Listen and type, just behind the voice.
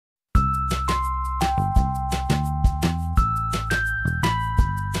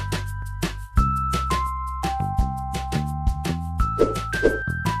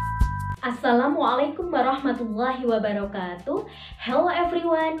Assalamu'alaikum warahmatullahi wabarakatuh. Hello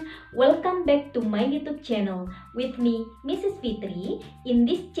everyone, welcome back to my YouTube channel with me, Mrs. Fitri. In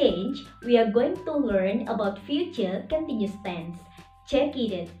this change, we are going to learn about future continuous tense. Check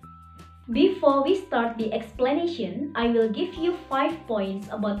it. Before we start the explanation, I will give you 5 points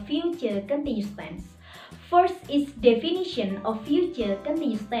about future continuous tense. First is definition of future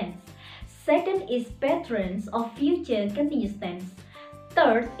continuous tense. Second is patterns of future continuous tense.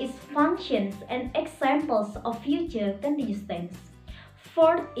 Third is functions and examples of future continuous tense.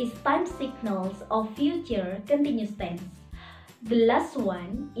 Fourth is time signals of future continuous tense. The last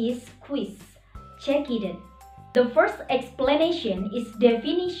one is quiz. Check it. The first explanation is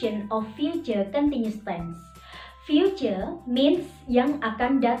definition of future continuous tense. Future means yang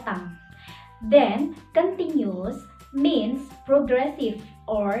akan datang. Then continuous means progressive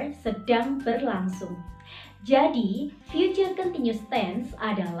or sedang berlangsung. Jadi, future continuous tense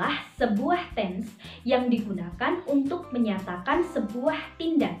adalah sebuah tense yang digunakan untuk menyatakan sebuah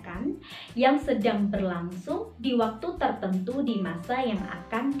tindakan yang sedang berlangsung di waktu tertentu di masa yang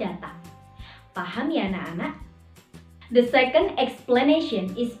akan datang. Paham ya anak-anak? The second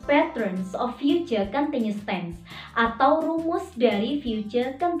explanation is patterns of future continuous tense atau rumus dari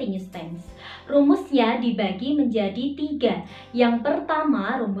future continuous tense. Rumusnya dibagi menjadi 3. Yang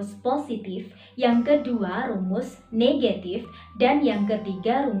pertama rumus positif, yang kedua rumus negatif, dan yang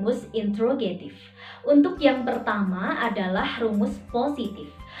ketiga rumus interrogatif. Untuk yang pertama adalah rumus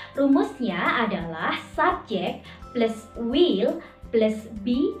positif. Rumusnya adalah subject plus will plus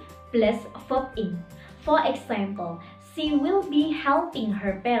be plus verb in. For example, she will be helping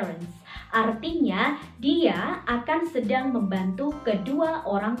her parents. Artinya, dia akan sedang membantu kedua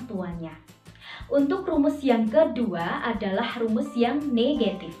orang tuanya. Untuk rumus yang kedua adalah rumus yang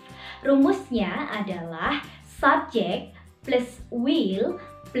negatif. Rumusnya adalah subject plus will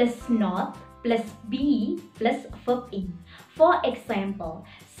plus not plus be plus verb in. For example,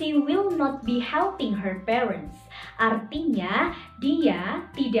 she will not be helping her parents. Artinya, dia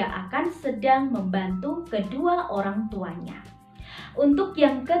tidak akan sedang membantu kedua orang tuanya. Untuk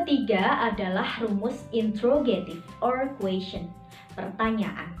yang ketiga adalah rumus interrogative or question,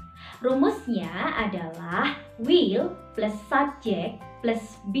 pertanyaan. Rumusnya adalah will plus subject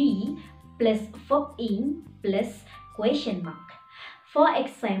plus be plus verb in plus question mark. For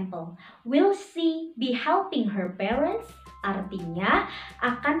example, will she be helping her parents? Artinya,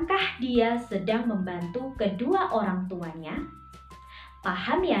 akankah dia sedang membantu kedua orang tuanya?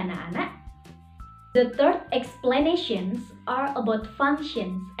 Paham ya anak-anak? The third explanations are about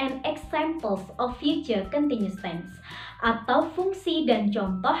functions and examples of future continuous tense atau fungsi dan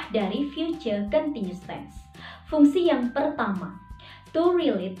contoh dari future continuous tense. Fungsi yang pertama, to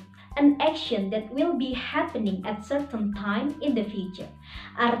relate an action that will be happening at certain time in the future.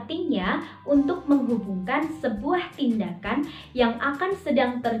 Artinya, untuk menghubungkan sebuah tindakan yang akan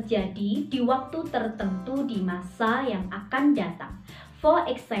sedang terjadi di waktu tertentu di masa yang akan datang. For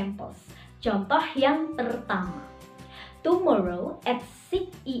examples, contoh yang pertama. Tomorrow at 6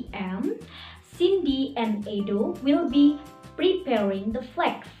 AM, Cindy and Edo will be preparing the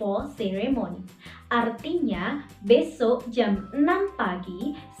flag for ceremony. Artinya, besok jam 6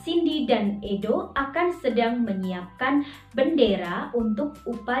 pagi, Cindy dan Edo akan sedang menyiapkan bendera untuk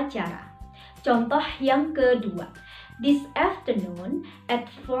upacara. Contoh yang kedua. This afternoon at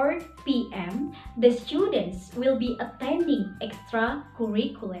 4 p.m., the students will be attending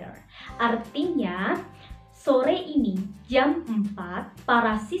extracurricular. Artinya, sore ini jam 4,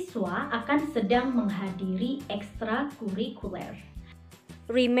 para siswa akan sedang menghadiri ekstrakurikuler.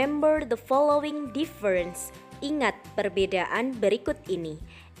 Remember the following difference. Ingat perbedaan berikut ini.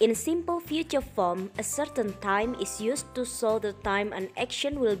 In simple future form, a certain time is used to show the time an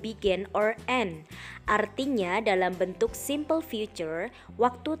action will begin or end. Artinya, dalam bentuk simple future,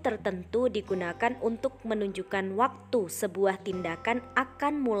 waktu tertentu digunakan untuk menunjukkan waktu sebuah tindakan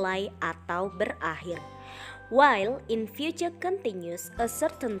akan mulai atau berakhir. While in future continuous, a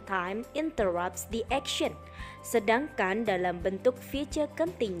certain time interrupts the action. Sedangkan dalam bentuk future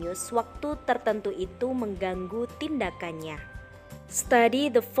continuous, waktu tertentu itu mengganggu tindakannya. Study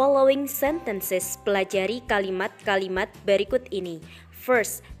the following sentences. Pelajari kalimat-kalimat berikut ini.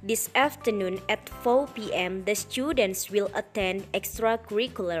 First, this afternoon at 4 p.m. the students will attend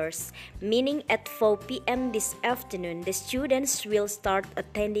extracurriculars. Meaning at 4 p.m. this afternoon the students will start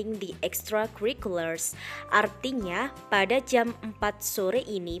attending the extracurriculars. Artinya, pada jam 4 sore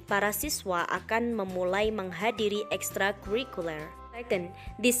ini para siswa akan memulai menghadiri extracurricular. Second,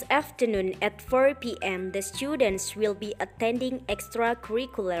 this afternoon at 4 p.m. the students will be attending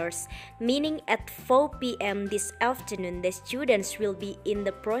extracurriculars, meaning at 4 p.m. this afternoon the students will be in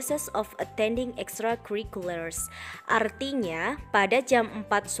the process of attending extracurriculars. Artinya, pada jam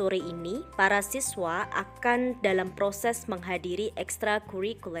 4 sore ini, para siswa akan dalam proses menghadiri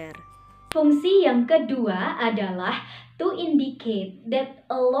ekstrakurikuler. Fungsi yang kedua adalah to indicate that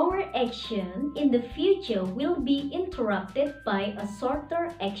a longer action in the future will be interrupted by a shorter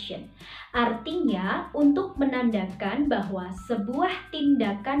action. Artinya, untuk menandakan bahwa sebuah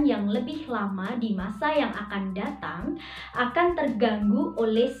tindakan yang lebih lama di masa yang akan datang akan terganggu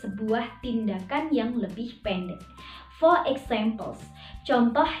oleh sebuah tindakan yang lebih pendek. For examples,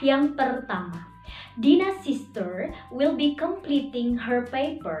 contoh yang pertama. Dina's sister will be completing her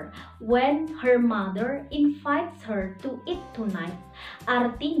paper when her mother invites her to eat tonight.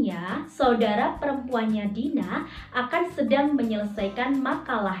 Artinya, saudara perempuannya Dina akan sedang menyelesaikan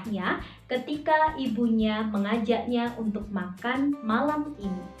makalahnya ketika ibunya mengajaknya untuk makan malam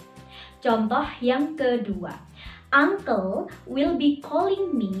ini. Contoh yang kedua. Uncle will be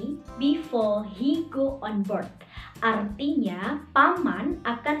calling me before he go on board. Artinya, paman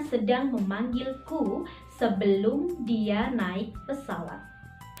akan sedang memanggilku sebelum dia naik pesawat.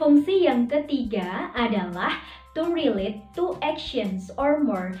 Fungsi yang ketiga adalah to relate two actions or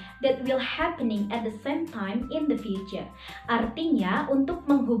more that will happening at the same time in the future. Artinya, untuk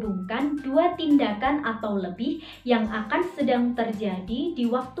menghubungkan dua tindakan atau lebih yang akan sedang terjadi di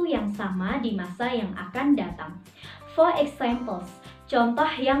waktu yang sama di masa yang akan datang. For examples, contoh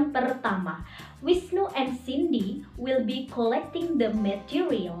yang pertama. Wisnu and Cindy will be collecting the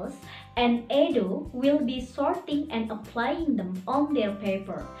materials and Edo will be sorting and applying them on their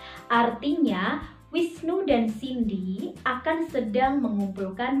paper. Artinya, Wisnu dan Cindy akan sedang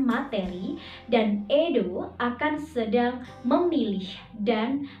mengumpulkan materi dan Edo akan sedang memilih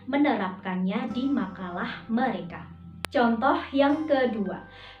dan menerapkannya di makalah mereka. Contoh yang kedua.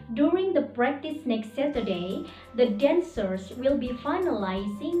 During the practice next Saturday, the dancers will be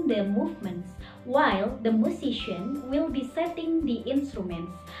finalizing the movements while the musician will be setting the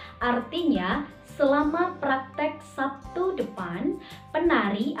instruments. Artinya, selama praktek Sabtu depan,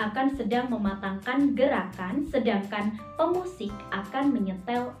 penari akan sedang mematangkan gerakan sedangkan pemusik akan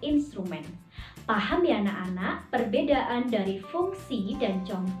menyetel instrumen. Paham ya anak-anak perbedaan dari fungsi dan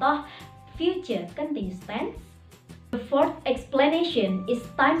contoh future continuous tense? The fourth explanation is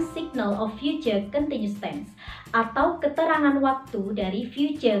time signal of future continuous tense atau keterangan waktu dari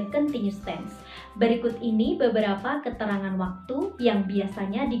future continuous tense. Berikut ini beberapa keterangan waktu yang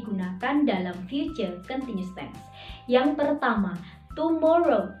biasanya digunakan dalam future continuous tense. Yang pertama,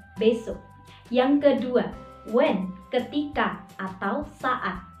 tomorrow, besok. Yang kedua, when, ketika atau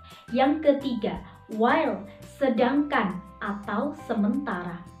saat. Yang ketiga, while, sedangkan atau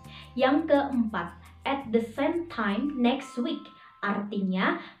sementara. Yang keempat, at the same time next week,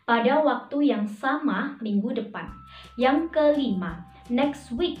 artinya pada waktu yang sama minggu depan. Yang kelima, next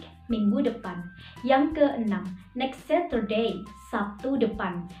week, minggu depan. Yang keenam, next Saturday, Sabtu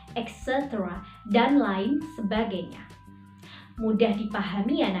depan, etc. dan lain sebagainya. Mudah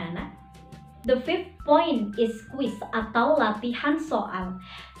dipahami ya anak-anak? The fifth point is quiz atau latihan soal.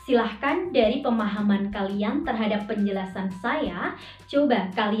 Silahkan dari pemahaman kalian terhadap penjelasan saya,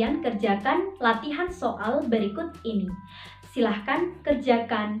 coba kalian kerjakan latihan soal berikut ini. Silahkan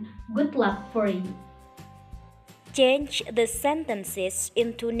kerjakan. Good luck for you. Change the sentences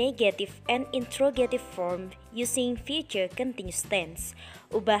into negative and interrogative form using future continuous tense.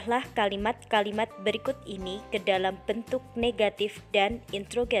 Ubahlah kalimat-kalimat berikut ini ke dalam bentuk negatif dan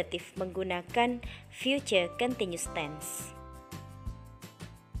interrogatif menggunakan future continuous tense.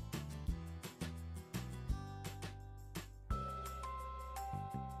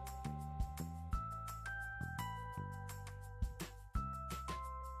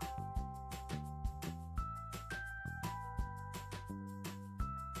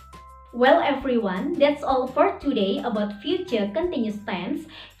 Well everyone, that's all for today about future continuous tense.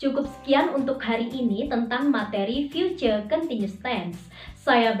 Cukup sekian untuk hari ini tentang materi future continuous tense.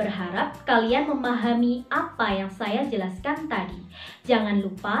 Saya berharap kalian memahami apa yang saya jelaskan tadi. Jangan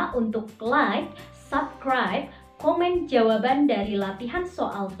lupa untuk like, subscribe, komen jawaban dari latihan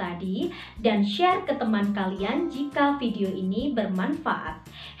soal tadi, dan share ke teman kalian jika video ini bermanfaat.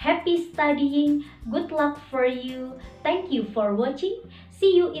 Happy studying, good luck for you, thank you for watching,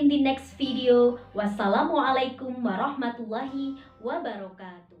 see you in the next video. Wassalamu'alaikum warahmatullahi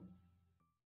wabarakatuh.